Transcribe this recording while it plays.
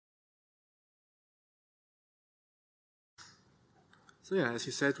So yeah, as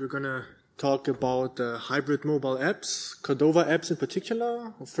you said, we're going to talk about hybrid mobile apps, Cordova apps in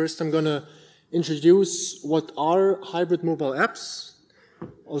particular. First, I'm going to introduce what are hybrid mobile apps.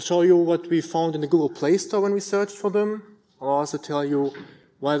 I'll show you what we found in the Google Play Store when we searched for them. I'll also tell you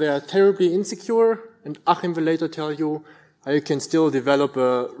why they are terribly insecure, and Achim will later tell you how you can still develop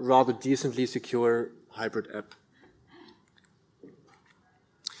a rather decently secure hybrid app.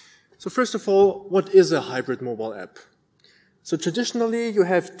 So first of all, what is a hybrid mobile app? So traditionally, you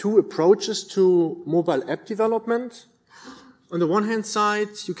have two approaches to mobile app development. On the one hand side,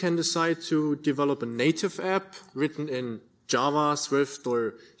 you can decide to develop a native app written in Java, Swift,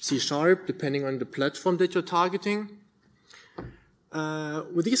 or C#, depending on the platform that you're targeting.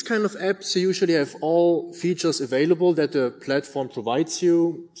 With these kind of apps, you usually have all features available that the platform provides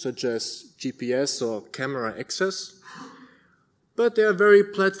you, such as GPS or camera access. But they are very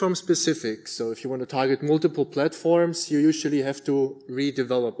platform specific. So if you want to target multiple platforms, you usually have to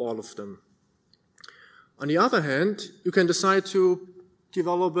redevelop all of them. On the other hand, you can decide to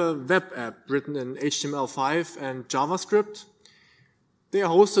develop a web app written in HTML5 and JavaScript. They are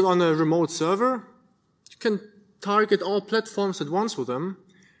hosted on a remote server. You can target all platforms at once with them,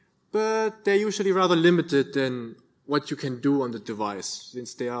 but they're usually rather limited in what you can do on the device,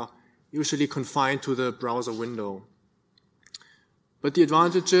 since they are usually confined to the browser window. But the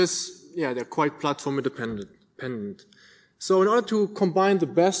advantage is, they're quite platform independent. So in order to combine the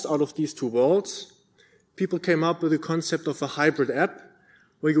best out of these two worlds, people came up with the concept of a hybrid app,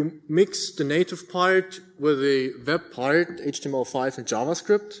 where you mix the native part with the web part, HTML5 and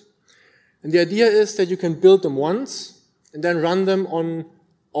JavaScript. And the idea is that you can build them once and then run them on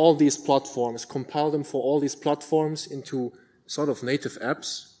all these platforms, compile them for all these platforms into sort of native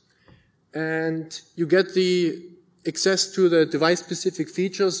apps. And you get the access to the device-specific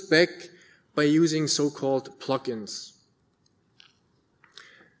features back by using so-called plugins.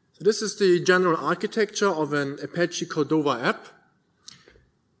 So this is the general architecture of an Apache Cordova app.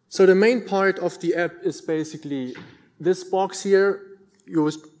 So the main part of the app is basically this box here.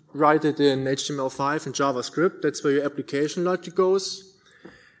 You write it in HTML5 and JavaScript. That's where your application logic goes.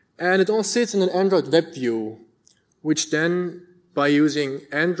 And it all sits in an Android web view, which then, by using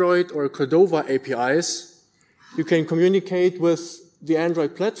Android or Cordova APIs, you can communicate with the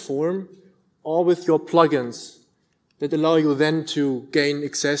Android platform or with your plugins that allow you then to gain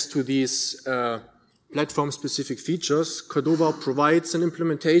access to these platform-specific features. Cordova provides an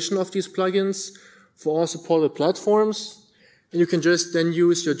implementation of these plugins for all supported platforms, and you can just then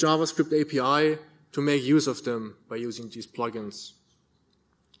use your JavaScript API to make use of them by using these plugins.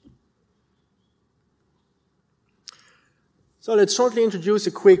 So let's shortly introduce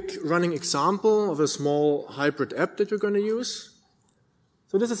a quick running example of a small hybrid app that we're going to use.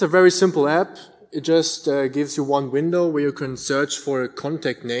 So this is a very simple app. It just gives you one window where you can search for a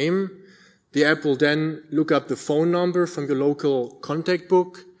contact name. The app will then look up the phone number from your local contact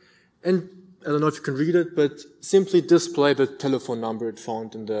book. And I don't know if you can read it, but simply display the telephone number it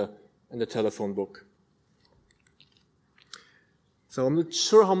found in the telephone book. So I'm not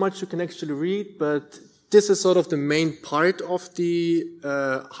sure how much you can actually read, but this is sort of the main part of the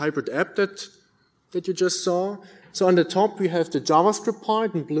hybrid app that you just saw. So on the top, we have the JavaScript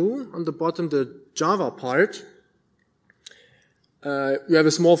part in blue. On the bottom, the Java part. You have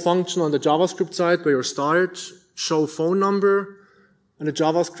a small function on the JavaScript side where you start, show phone number. On the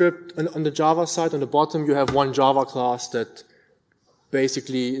JavaScript, on the Java side, on the bottom, you have one Java class that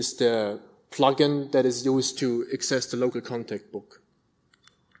basically is the plugin that is used to access the local contact book.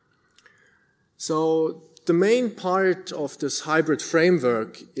 So the main part of this hybrid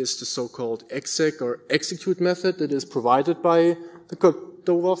framework is the so-called AppSec or execute method that is provided by the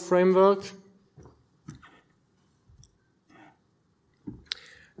Cordova framework.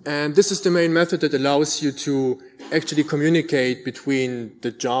 And this is the main method that allows you to actually communicate between the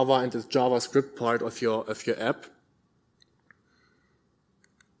Java and the JavaScript part of your app.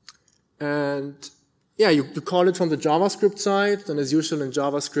 And you call it from the JavaScript side, and as usual in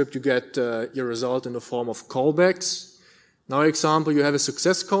JavaScript, you get your result in the form of callbacks. In our example, you have a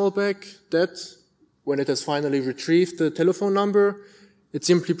success callback that, when it has finally retrieved the telephone number, it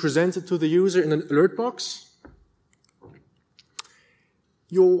simply presents it to the user in an alert box.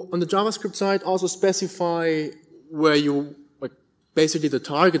 You, on the JavaScript side, also specify where you, basically the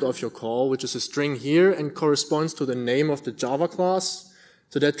target of your call, which is a string here, and corresponds to the name of the Java class.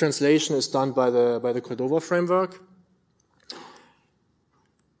 So that translation is done by the Cordova framework.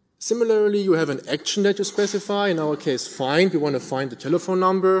 Similarly, you have an action that you specify. In our case, find. We want to find the telephone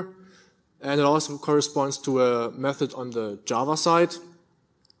number. And it also corresponds to a method on the Java side.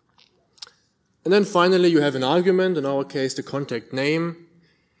 And then finally you have an argument, in our case the contact name,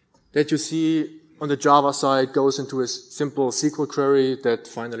 that you see on the Java side goes into a simple SQL query that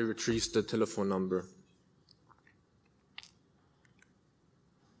finally retrieves the telephone number.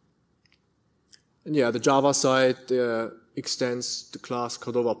 And yeah, the Java side extends the class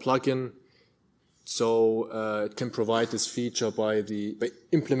Cordova plugin, so it can provide this feature by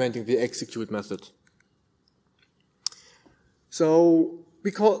implementing the execute method. So we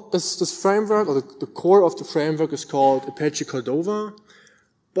call this framework, or the core of the framework is called Apache Cordova,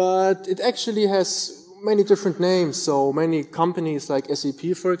 but it actually has many different names. So many companies like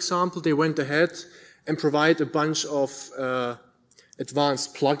SAP, for example, they went ahead and provide a bunch of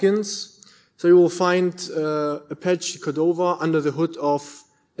advanced plugins. So you will find Apache Cordova under the hood of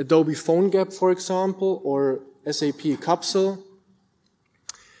Adobe PhoneGap, for example, or SAP Capsule,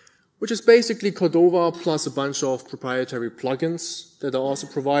 which is basically Cordova plus a bunch of proprietary plugins that are also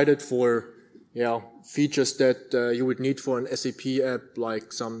provided for features that you would need for an SAP app,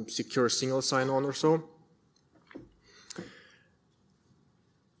 like some secure single sign-on or so.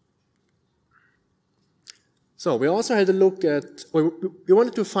 So we also had a look at, we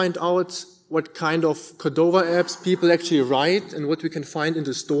wanted to find out what kind of Cordova apps people actually write and what we can find in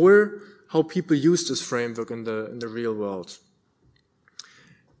the store, how people use this framework in the real world.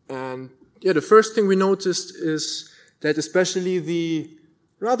 And yeah, the first thing we noticed is that especially the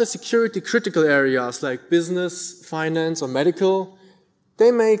rather security critical areas like business, finance, or medical,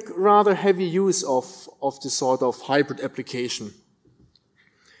 they make rather heavy use of this sort of hybrid application.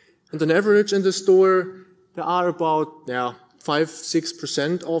 And on average in the store, there are about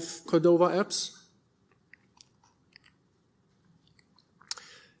 5–6% of Cordova apps.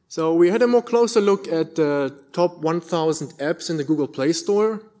 So we had a more closer look at the top 1,000 apps in the Google Play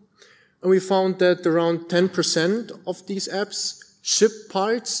Store, and we found that around 10% of these apps ship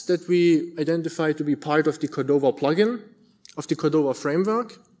parts that we identified to be part of the Cordova plugin, of the Cordova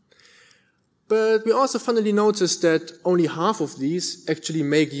framework. But we also finally noticed that only half of these actually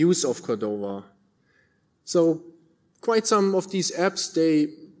make use of Cordova. So quite some of these apps, they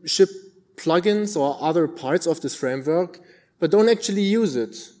ship plugins or other parts of this framework, but don't actually use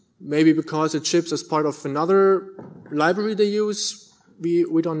it. Maybe because it ships as part of another library they use,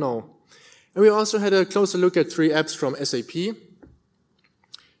 we don't know. And we also had a closer look at 3 apps from SAP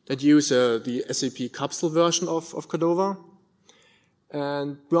that use the SAP Capsule version of Cordova.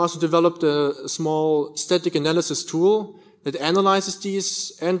 And we also developed a small static analysis tool that analyzes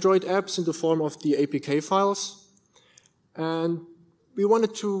these Android apps in the form of the APK files. And we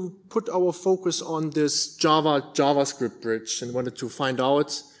wanted to put our focus on this JavaScript bridge and wanted to find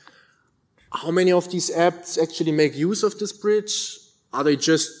out how many of these apps actually make use of this bridge. Are they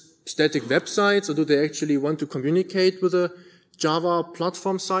just static websites, or do they actually want to communicate with the Java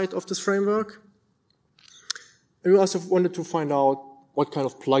platform side of this framework? And we also wanted to find out what kind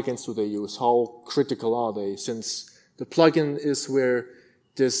of plugins do they use, how critical are they, since the plugin is where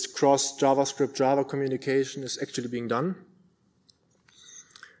this cross JavaScript Java communication is actually being done.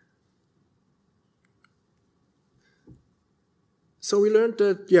 So we learned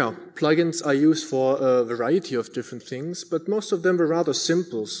that, plugins are used for a variety of different things, but most of them were rather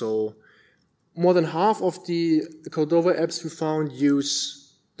simple. So more than half of the Cordova apps we found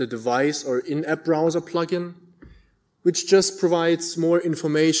use the device or in-app browser plugin, which just provides more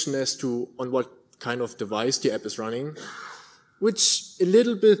information as to on what kind of device the app is running, which a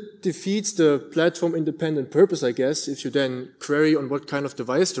little bit defeats the platform-independent purpose, I guess, if you then query on what kind of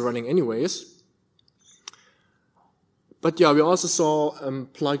device they're running anyways. But we also saw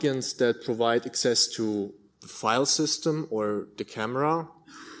plugins that provide access to the file system or the camera.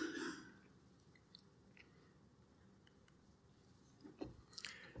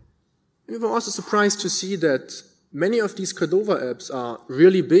 We were also surprised to see that many of these Cordova apps are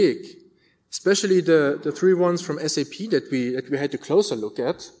really big, especially the 3 ones from SAP that we had a closer look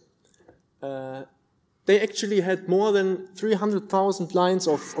at. They actually had more than 300,000 lines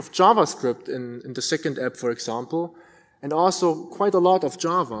of JavaScript in the second app, for example, and also quite a lot of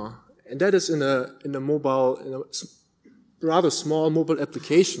Java. And that is in a rather small mobile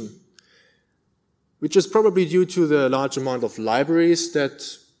application, which is probably due to the large amount of libraries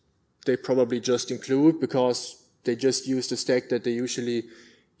that they probably just include because they just use the stack that they usually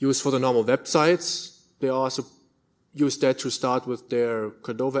use for the normal websites. They also use that to start with their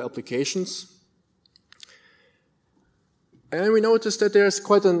Cordova applications. And we noticed that there's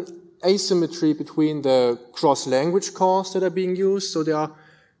quite an asymmetry between the cross-language calls that are being used. So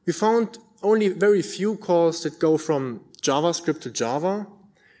we found only very few calls that go from JavaScript to Java,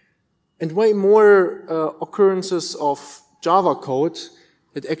 and way more occurrences of Java code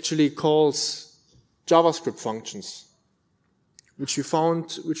that actually calls JavaScript functions, which we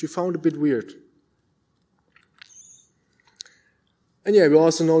found a bit weird. And yeah, we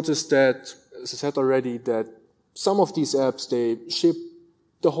also noticed that, as I said already, that some of these apps, they ship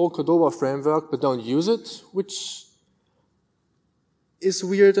the whole Cordova framework but don't use it, which is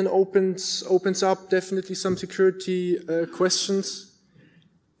weird and opens up definitely some security questions.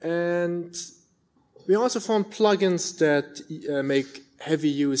 And we also found plugins that make heavy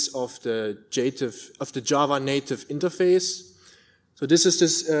use of the Java native interface. So this is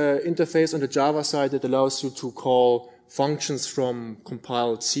this interface on the Java side that allows you to call functions from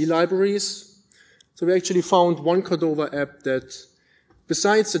compiled C libraries. So we actually found one Cordova app that,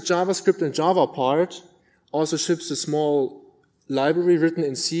 besides the JavaScript and Java part, also ships a small library written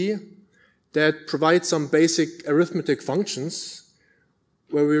in C that provides some basic arithmetic functions,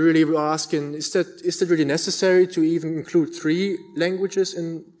 where we really were asking, is that really necessary to even include 3 languages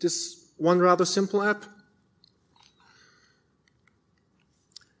in this one rather simple app?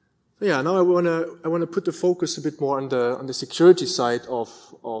 Yeah, now I wanna put the focus a bit more on the security side of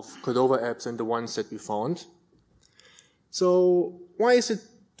Cordova apps and the ones that we found. So why is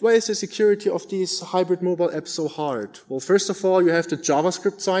the security of these hybrid mobile apps so hard? Well, first of all, you have the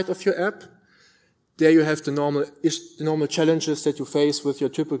JavaScript side of your app. There you have the normal challenges that you face with your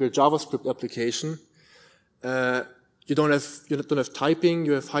typical JavaScript application. You don't have typing,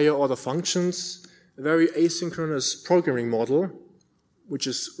 you have higher order functions, a very asynchronous programming model, which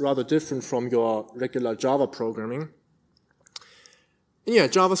is rather different from your regular Java programming. And yeah,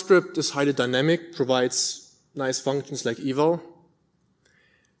 JavaScript is highly dynamic, provides nice functions like eval.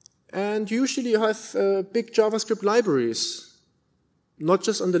 And usually you have big JavaScript libraries, not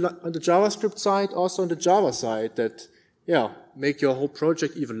just on the JavaScript side, also on the Java side, that make your whole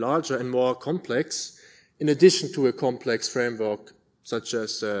project even larger and more complex, in addition to a complex framework such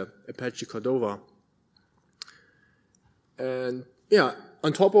as Apache Cordova. And yeah,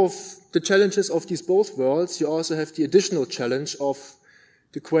 on top of the challenges of these both worlds, you also have the additional challenge of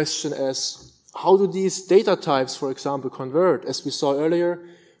the question as how do these data types, for example, convert? As we saw earlier,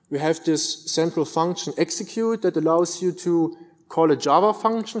 we have this central function execute that allows you to call a Java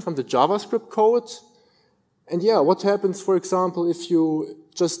function from the JavaScript code. And yeah, what happens, for example, if you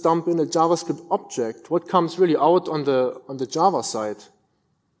just dump in a JavaScript object? What comes really out on the Java side?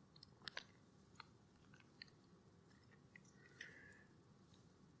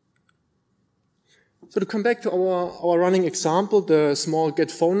 So to come back to our running example, the small get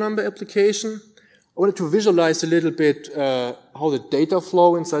phone number application, I wanted to visualize a little bit how the data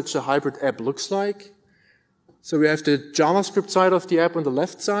flow in such a hybrid app looks like. So we have the JavaScript side of the app on the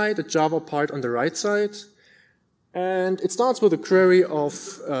left side, the Java part on the right side. And it starts with a query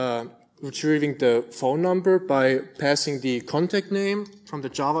of retrieving the phone number by passing the contact name from the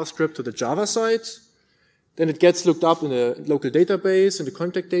JavaScript to the Java side. Then it gets looked up in the local database, in the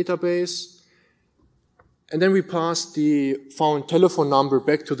contact database. And then we pass the found telephone number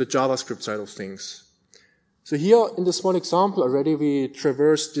back to the JavaScript side of things. So here in this one example already, we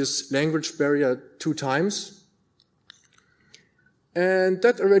traversed this language barrier 2 times. And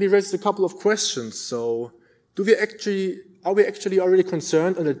that already raises a couple of questions. So are we actually already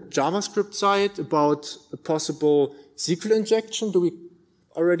concerned on the JavaScript side about a possible SQL injection? Do we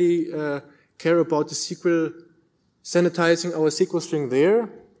already care about the SQL, sanitizing our SQL string there?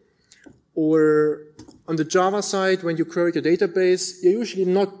 Or on the Java side, when you query your database, you're usually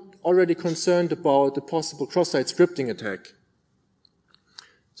not already concerned about a possible cross-site scripting attack.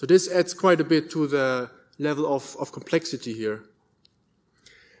 So this adds quite a bit to the level of complexity here.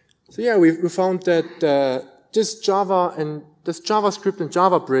 So yeah, we found that this JavaScript and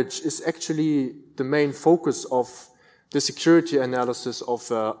Java bridge is actually the main focus of the security analysis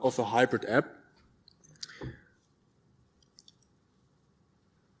of a hybrid app.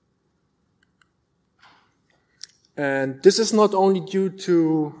 And this is not only due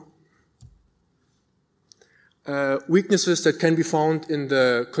to weaknesses that can be found in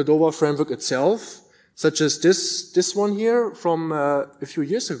the Cordova framework itself, such as this one here from a few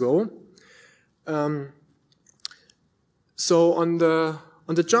years ago. So on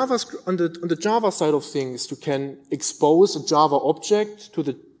the Java side of things, you can expose a Java object to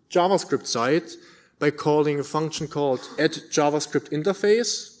the JavaScript side by calling a function called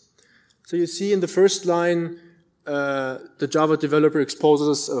add_JavaScript_interface. So you see in the first line, the Java developer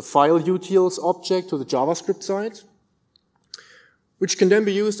exposes a file utils object to the JavaScript side, which can then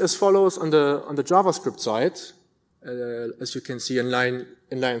be used as follows on the JavaScript side. As you can see in line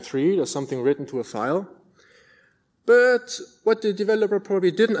 3, there's something written to a file. But what the developer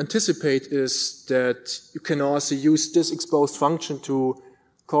probably didn't anticipate is that you can also use this exposed function to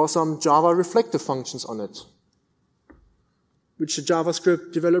call some Java reflective functions on it, which the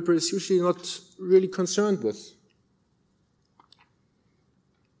JavaScript developer is usually not really concerned with.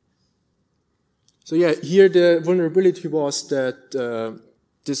 So yeah, here the vulnerability was that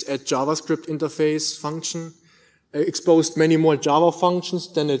this add JavaScript interface function exposed many more Java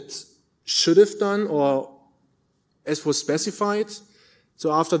functions than it should have done or as was specified.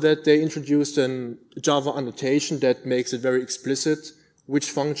 So after that, they introduced a Java annotation that makes it very explicit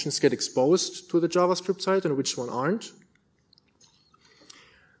which functions get exposed to the JavaScript side and which one aren't.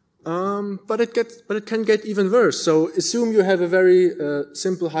 But it can get even worse. So assume you have a very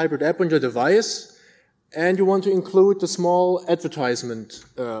simple hybrid app on your device, and you want to include the small advertisement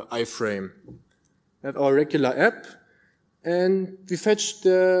iframe. We have our regular app, and we fetch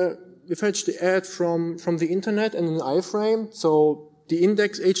the ad from the internet and an iframe. So the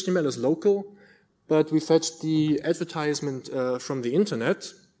index HTML is local, but we fetch the advertisement from the internet.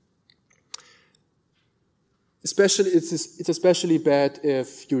 It's especially bad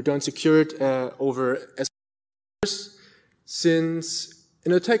if you don't secure it over SSH, since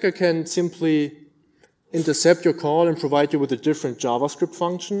an attacker can simply intercept your call and provide you with a different JavaScript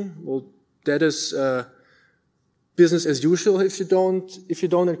function. Well, that is business as usual if you don't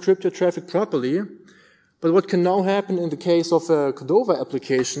encrypt your traffic properly. But what can now happen in the case of a Cordova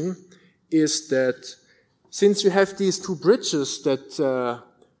application is that since you have these two bridges that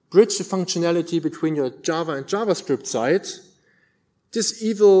bridge the functionality between your Java and JavaScript side, this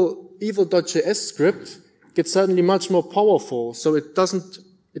evil.js script gets suddenly much more powerful. So it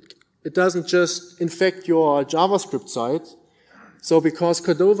doesn't just infect your JavaScript side. So because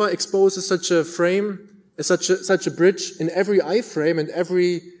Cordova exposes such a frame, such a bridge in every iframe and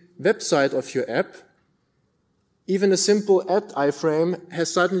every website of your app, even a simple add iframe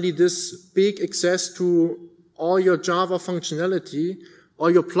has suddenly this big access to all your Java functionality, all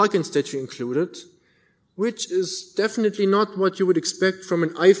your plugins that you included, which is definitely not what you would expect from an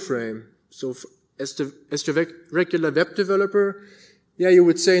iframe. So as the regular web developer, yeah, you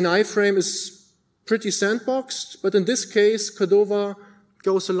would say an iframe is pretty sandboxed, but in this case, Cordova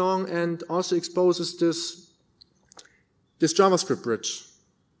goes along and also exposes this JavaScript bridge.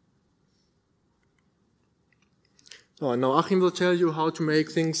 Oh, now Achim will tell you how to make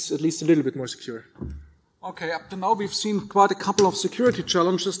things at least a little bit more secure. Okay, up to now we've seen quite a couple of security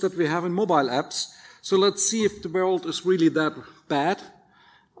challenges that we have in mobile apps. So let's see if the world is really that bad.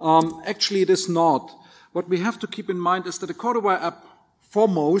 Actually, it is not. What we have to keep in mind is that a Cordova app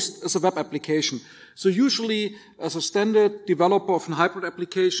foremost is a web application. So usually, as a standard developer of a hybrid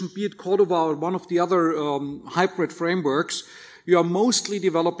application, be it Cordova or one of the other hybrid frameworks, you are mostly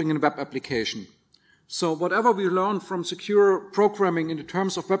developing a web application. So whatever we learn from secure programming in the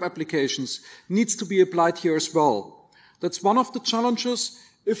terms of web applications needs to be applied here as well. That's one of the challenges.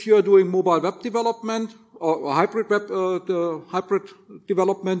 If you are doing mobile web development or hybrid hybrid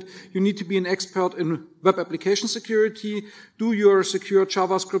development, you need to be an expert in web application security, do your secure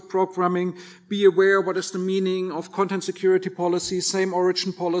JavaScript programming, be aware what is the meaning of content security policy, same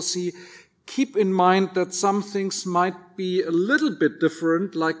origin policy. Keep in mind that some things might be a little bit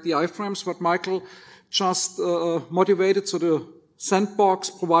different, like the iframes, what Michael just motivated. So the sandbox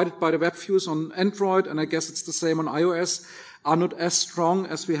provided by the web views on Android, and I guess it's the same on iOS, are not as strong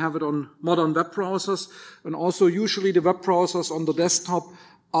as we have it on modern web browsers. And also usually the web browsers on the desktop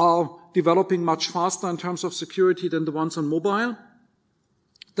are developing much faster in terms of security than the ones on mobile.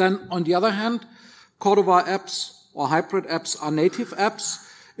 Then on the other hand, Cordova apps or hybrid apps are native apps.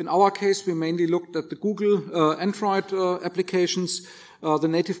 In our case, we mainly looked at the Google Android applications. The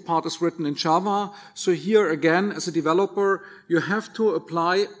native part is written in Java. So here again, as a developer, you have to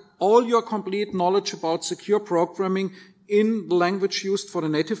apply all your complete knowledge about secure programming in the language used for the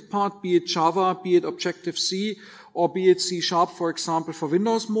native part, be it Java, be it Objective-C, or be it C#, for example, for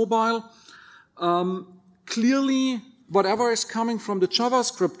Windows Mobile. Clearly, whatever is coming from the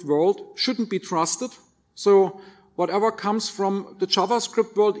JavaScript world shouldn't be trusted. So whatever comes from the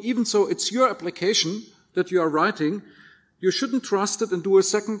JavaScript world, even though it's your application that you are writing, you shouldn't trust it and do a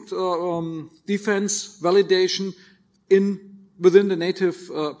second defense validation within the native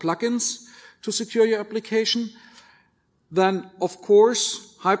plugins to secure your application. Then, of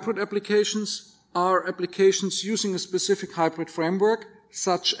course, hybrid applications are applications using a specific hybrid framework,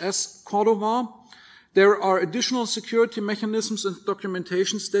 such as Cordova. There are additional security mechanisms and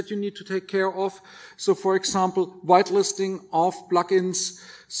documentations that you need to take care of. So, for example, whitelisting of plugins,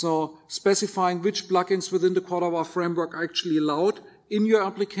 so specifying which plugins within the Cordova framework are actually allowed in your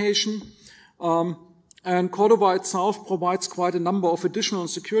application. And Cordova itself provides quite a number of additional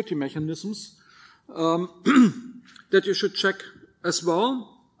security mechanisms that you should check as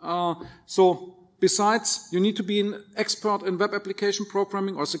well. So besides, you need to be an expert in web application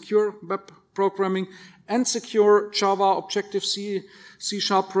programming or secure web programming and secure Java, Objective-C, C#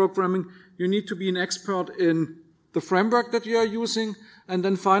 programming. You need to be an expert in the framework that you are using. And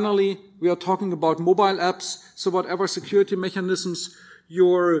then finally, we are talking about mobile apps. So whatever security mechanisms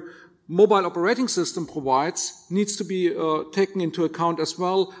your mobile operating system provides needs to be taken into account as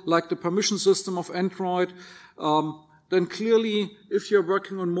well, like the permission system of Android. Then clearly, if you're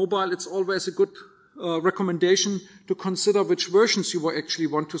working on mobile, it's always a good recommendation to consider which versions you actually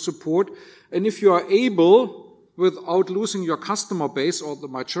want to support. And if you are able, without losing your customer base or the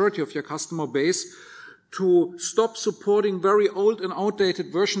majority of your customer base, to stop supporting very old and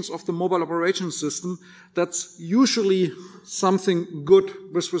outdated versions of the mobile operating system, that's usually something good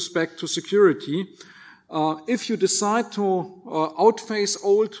with respect to security. If you decide to outphase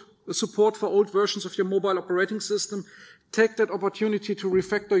support for old versions of your mobile operating system, take that opportunity to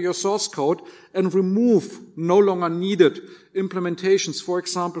refactor your source code and remove no longer needed implementations, for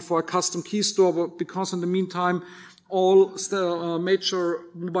example, for a custom key store, because in the meantime, all major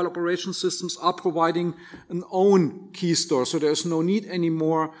mobile operation systems are providing an own key store, so there's no need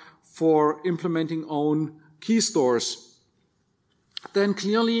anymore for implementing own key stores. Then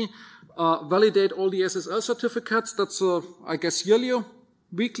clearly validate all the SSL certificates. That's I guess yearly,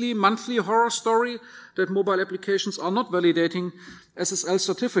 weekly, monthly horror story that mobile applications are not validating SSL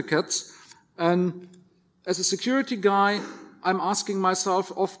certificates. And as a security guy, I'm asking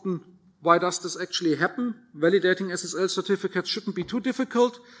myself often, why does this actually happen? Validating SSL certificates shouldn't be too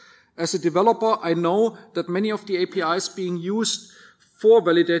difficult. As a developer, I know that many of the APIs being used for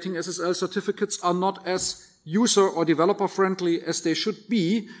validating SSL certificates are not as user or developer friendly as they should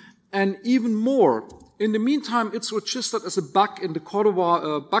be. And even more, in the meantime, it's registered as a bug in the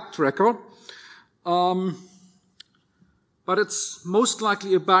Cordova bug tracker. But it's most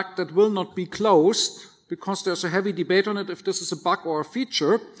likely a bug that will not be closed because there's a heavy debate on it if this is a bug or a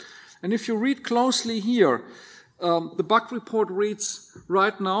feature. And if you read closely here, the bug report reads,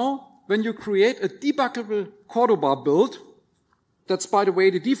 right now, when you create a debuggable Cordova build, that's, by the way,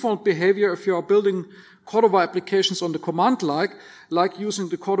 the default behavior if you are building Cordova applications on the command line, like using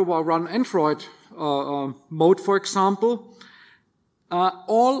the Cordova run Android mode, for example,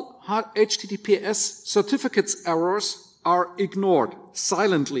 all HTTPS certificates errors are ignored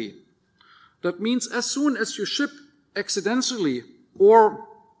silently. That means as soon as you ship accidentally or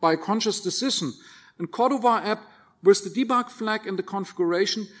by conscious decision a Cordova app with the debug flag in the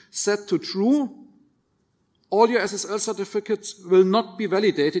configuration set to true, all your SSL certificates will not be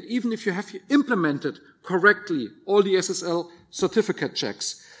validated, even if you have implemented correctly all the SSL certificate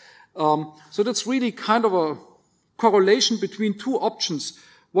checks. So that's really kind of a correlation between two options,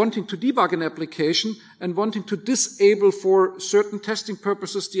 wanting to debug an application and wanting to disable for certain testing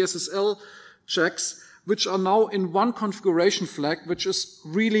purposes the SSL checks, which are now in one configuration flag, which is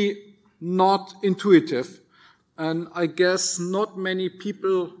really not intuitive. And I guess not many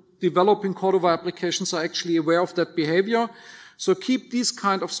people developing Cordova applications are actually aware of that behavior. So keep these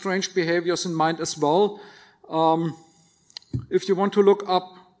kind of strange behaviors in mind as well. If you want to look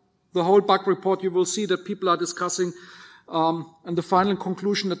up the whole bug report, you will see that people are discussing, and the final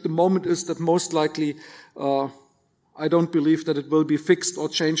conclusion at the moment is that most likely, I don't believe that it will be fixed or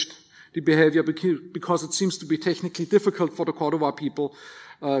changed, the behavior, because it seems to be technically difficult for the Cordova people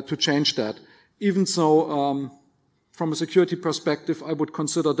to change that. Even so, from a security perspective, I would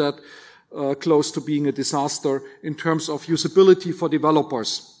consider that close to being a disaster in terms of usability for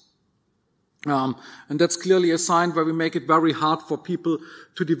developers. And that's clearly a sign where we make it very hard for people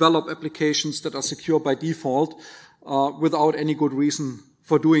to develop applications that are secure by default without any good reason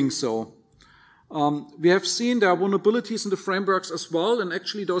for doing so. We have seen there are vulnerabilities in the frameworks as well, and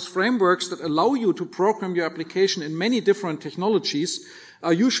actually those frameworks that allow you to program your application in many different technologies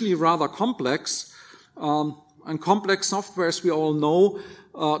are usually rather complex. And complex software, as we all know,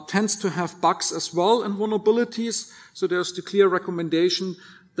 tends to have bugs as well and vulnerabilities. So there's the clear recommendation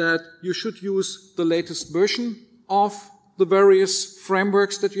that you should use the latest version of the various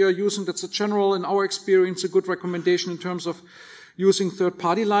frameworks that you are using. That's a general, in our experience, a good recommendation in terms of using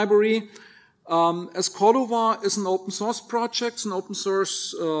third-party library. As Cordova is an open source project, it's an open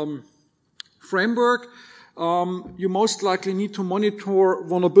source framework, you most likely need to monitor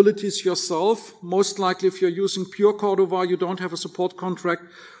vulnerabilities yourself. Most likely, if you're using pure Cordova, you don't have a support contract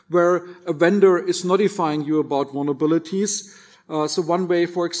where a vendor is notifying you about vulnerabilities. So one way,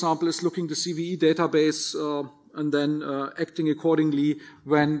 for example, is looking the CVE database and then acting accordingly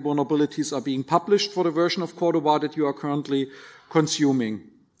when vulnerabilities are being published for the version of Cordova that you are currently consuming.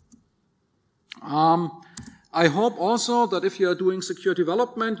 I hope also that if you are doing secure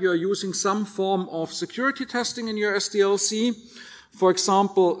development, you are using some form of security testing in your SDLC. For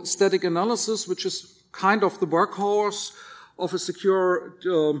example, static analysis, which is kind of the workhorse of a secure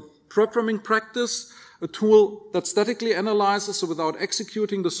programming practice, a tool that statically analyzes, so without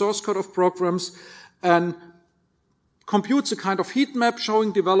executing the source code of programs, and computes a kind of heat map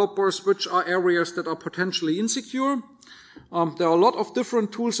showing developers which are areas that are potentially insecure. There are a lot of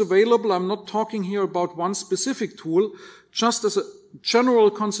different tools available. I'm not talking here about one specific tool. Just as a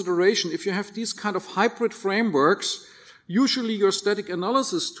general consideration, if you have these kind of hybrid frameworks, usually your static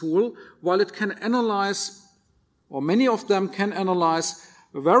analysis tool, while it can analyze, or many of them can analyze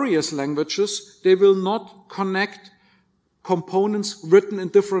various languages, they will not connect components written in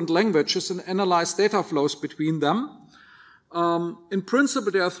different languages and analyze data flows between them. In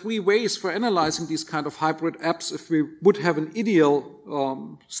principle, there are three ways for analyzing these kind of hybrid apps if we would have an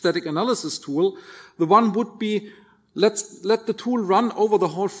ideal static analysis tool. The one would be, let the tool run over the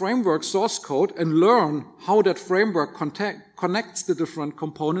whole framework source code and learn how that framework connects the different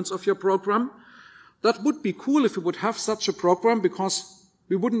components of your program. That would be cool if we would have such a program, because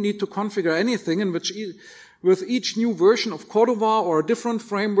we wouldn't need to configure anything, in which with each new version of Cordova or a different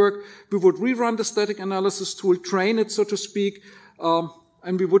framework, we would rerun the static analysis tool, train it, so to speak,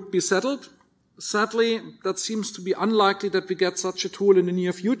 and we would be settled. Sadly, that seems to be unlikely that we get such a tool in the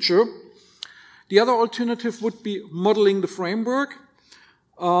near future. The other alternative would be modeling the framework.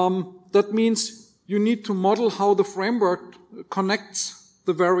 That means you need to model how the framework connects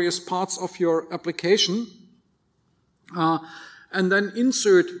the various parts of your application. And then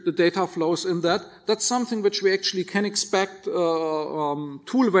insert the data flows in that. That's something which we actually can expect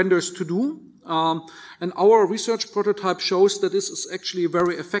tool vendors to do. And our research prototype shows that this is actually a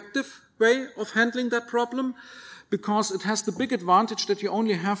very effective way of handling that problem, because it has the big advantage that you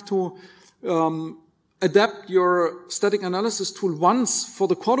only have to adapt your static analysis tool once for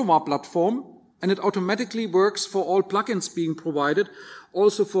the Cordova platform, and it automatically works for all plugins being provided,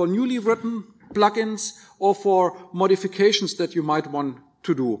 also for newly written plugins or for modifications that you might want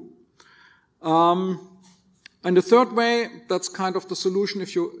to do. And the third way, that's kind of the solution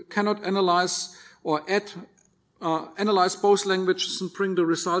if you cannot analyze or analyze both languages and bring the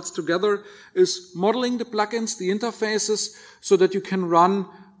results together, is modeling the plugins, the interfaces, so that you can run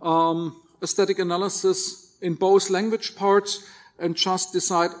a static analysis in both language parts and just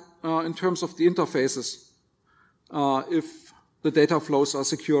decide in terms of the interfaces if the data flows are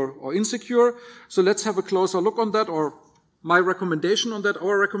secure or insecure. So let's have a closer look on that, or my recommendation on that,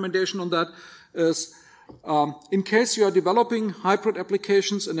 our recommendation on that is, in case you are developing hybrid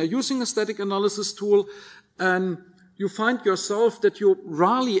applications and are using a static analysis tool, and you find yourself that you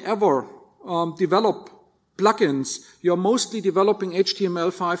rarely ever develop plugins, you're mostly developing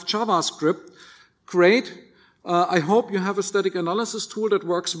HTML5 JavaScript, great. I hope you have a static analysis tool that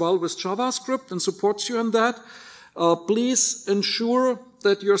works well with JavaScript and supports you in that. Please ensure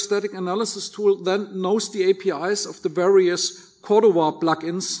that your static analysis tool then knows the APIs of the various Cordova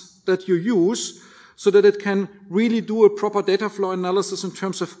plugins that you use, so that it can really do a proper data flow analysis in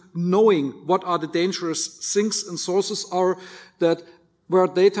terms of knowing what are the dangerous sinks and sources are that where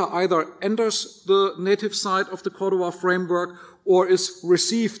data either enters the native side of the Cordova framework or is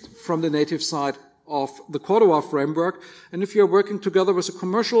received from the native side of the Cordova framework. And if you're working together with a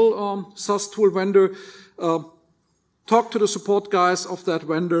commercial SaaS tool vendor, talk to the support guys of that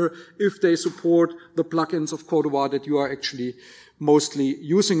vendor if they support the plugins of Cordova that you are actually mostly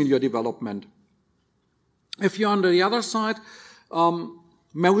using in your development. If you're on the other side,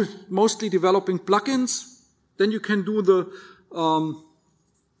 mostly developing plugins, then you can do the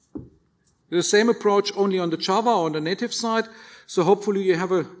same approach only on the Java or on the native side. So hopefully you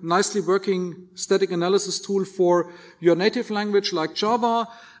have a nicely working static analysis tool for your native language like Java.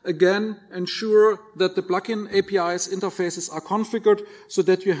 Again, ensure that the plugin APIs interfaces are configured so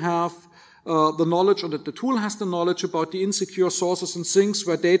that you have the knowledge, or that the tool has the knowledge about the insecure sources and sinks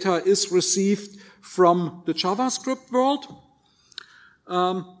where data is received from the JavaScript world.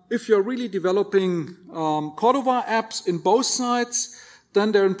 If you're really developing Cordova apps in both sides,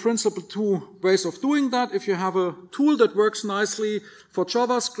 then there are in principle two ways of doing that. If you have a tool that works nicely for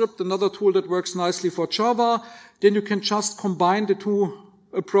JavaScript, another tool that works nicely for Java, then you can just combine the two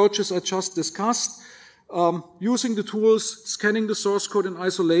approaches I just discussed, using the tools, scanning the source code in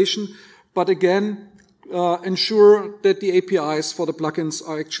isolation, but again, ensure that the APIs for the plugins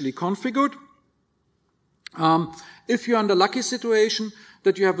are actually configured. If you're in the lucky situation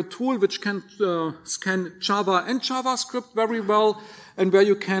that you have a tool which can scan Java and JavaScript very well, and where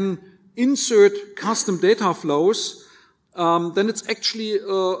you can insert custom data flows, then it's actually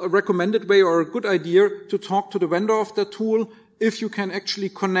a recommended way or a good idea to talk to the vendor of that tool if you can actually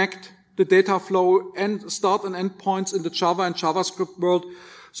connect the data flow and start and end points in the Java and JavaScript world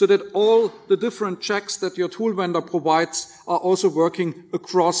so that all the different checks that your tool vendor provides are also working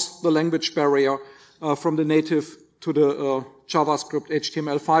across the language barrier from the native to the JavaScript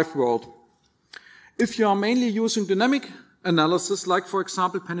HTML5 world. If you are mainly using dynamic analysis, like for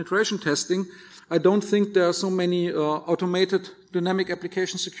example penetration testing, I don't think there are so many automated dynamic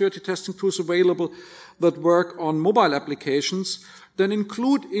application security testing tools available that work on mobile applications. Then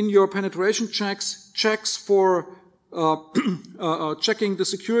include in your penetration checks for checking the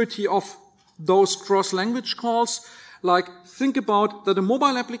security of those cross-language calls. Like, think about that a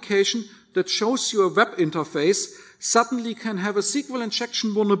mobile application that shows you a web interface suddenly can have a SQL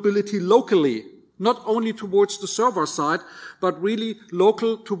injection vulnerability locally, not only towards the server side, but really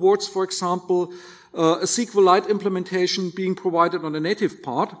local towards, for example, a SQLite implementation being provided on the native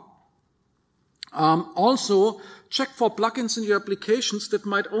part. Also, check for plugins in your applications that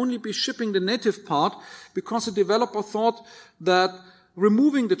might only be shipping the native part because a developer thought that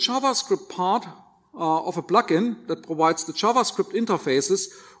removing the JavaScript part of a plugin that provides the JavaScript interfaces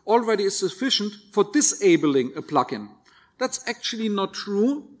already is sufficient for disabling a plugin. That's actually not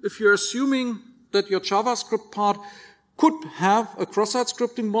true. If you're assuming that your JavaScript part could have a cross-site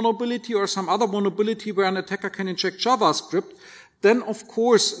scripting vulnerability or some other vulnerability where an attacker can inject JavaScript, then of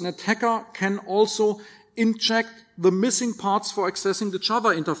course an attacker can also inject the missing parts for accessing the Java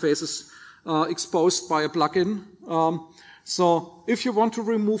interfaces exposed by a plugin. So if you want to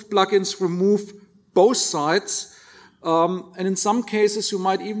remove plugins, remove both sides. And in some cases, you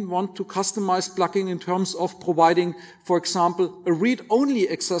might even want to customize plugin in terms of providing, for example, a read-only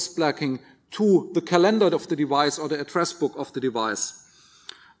access plugin to the calendar of the device or the address book of the device.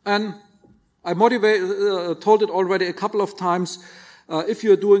 And I told it already a couple of times, if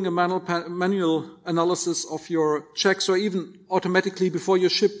you're doing a manual analysis of your checks or even automatically before you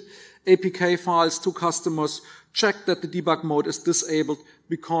ship APK files to customers, check that the debug mode is disabled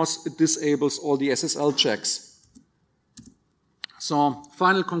because it disables all the SSL checks. So,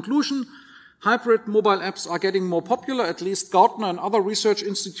 final conclusion. Hybrid mobile apps are getting more popular. At least Gartner and other research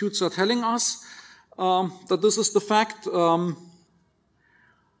institutes are telling us that this is the fact.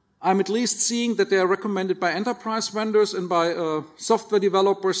 I'm at least seeing that they are recommended by enterprise vendors and by software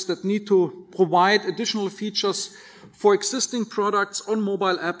developers that need to provide additional features for existing products on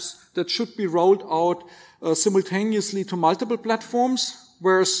mobile apps that should be rolled out simultaneously to multiple platforms,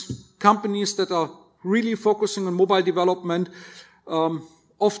 whereas companies that are really focusing on mobile development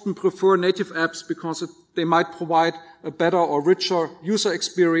often prefer native apps because they might provide a better or richer user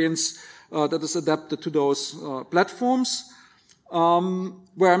experience that is adapted to those platforms.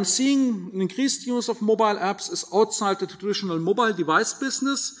 Where I'm seeing an increased use of mobile apps is outside the traditional mobile device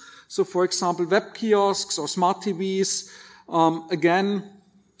business. So, for example, web kiosks or smart TVs. Again,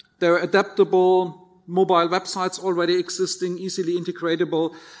 they're adaptable, mobile websites already existing, easily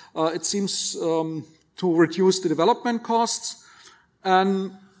integratable. It seems to reduce the development costs.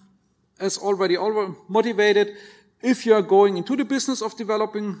 And as already motivated, if you are going into the business of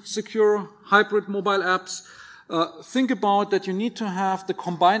developing secure hybrid mobile apps, think about that you need to have the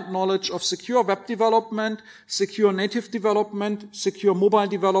combined knowledge of secure web development, secure native development, secure mobile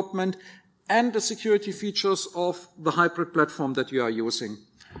development, and the security features of the hybrid platform that you are using.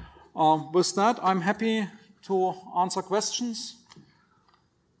 With that, I'm happy to answer questions.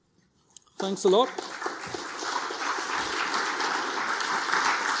 Thanks a lot.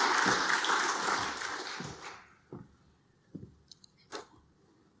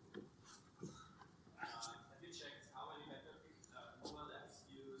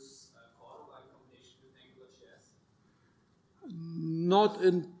 Not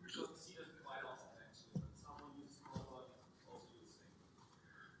in.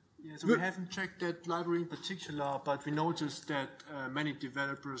 Yeah, so we haven't checked that library in particular, but we noticed that many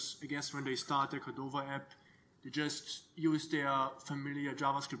developers, I guess when they start their Cordova app, they just use their familiar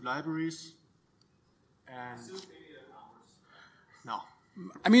JavaScript libraries. And no.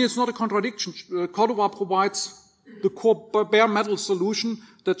 I mean, it's not a contradiction. Cordova provides the core bare metal solution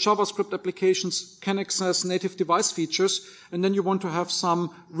that JavaScript applications can access native device features, and then you want to have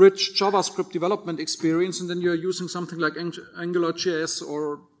some rich JavaScript development experience, and then you're using something like AngularJS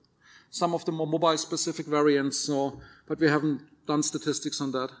or some of the more mobile-specific variants. So, but we haven't done statistics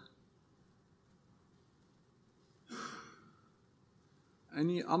on that.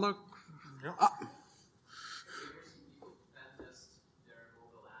 Any other? Yeah.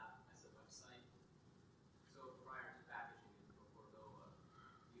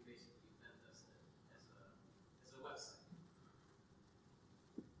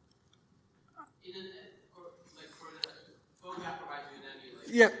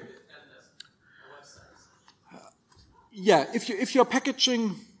 Yeah. Yeah, if you're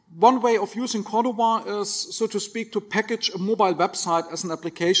packaging, one way of using Cordova is, so to speak, to package a mobile website as an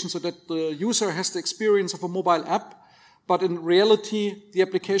application so that the user has the experience of a mobile app, but in reality, the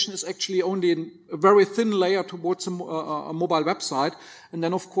application is actually only a very thin layer towards a mobile website. And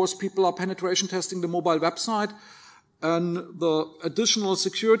then, of course, people are penetration testing the mobile website. And the additional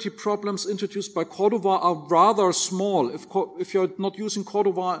security problems introduced by Cordova are rather small. If you're not using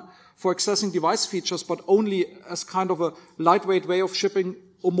Cordova for accessing device features, but only as kind of a lightweight way of shipping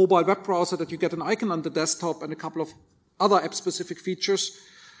a mobile web browser that you get an icon on the desktop and a couple of other app-specific features,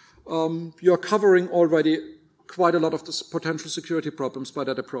 you're covering already quite a lot of the potential security problems by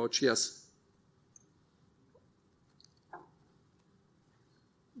that approach, yes.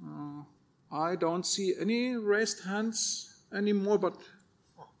 I don't see any raised hands anymore, but...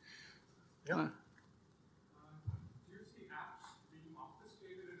 Yeah. Do you see apps being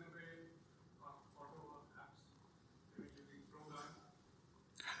obfuscated in a way of Cordova apps using Chrome or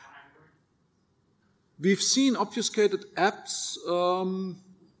Android? We've seen obfuscated apps.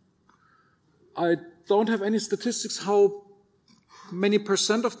 I don't have any statistics how many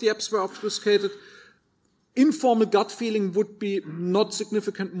percent of the apps were obfuscated. Informal gut feeling would be not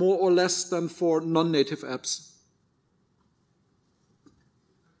significant more or less than for non-native apps.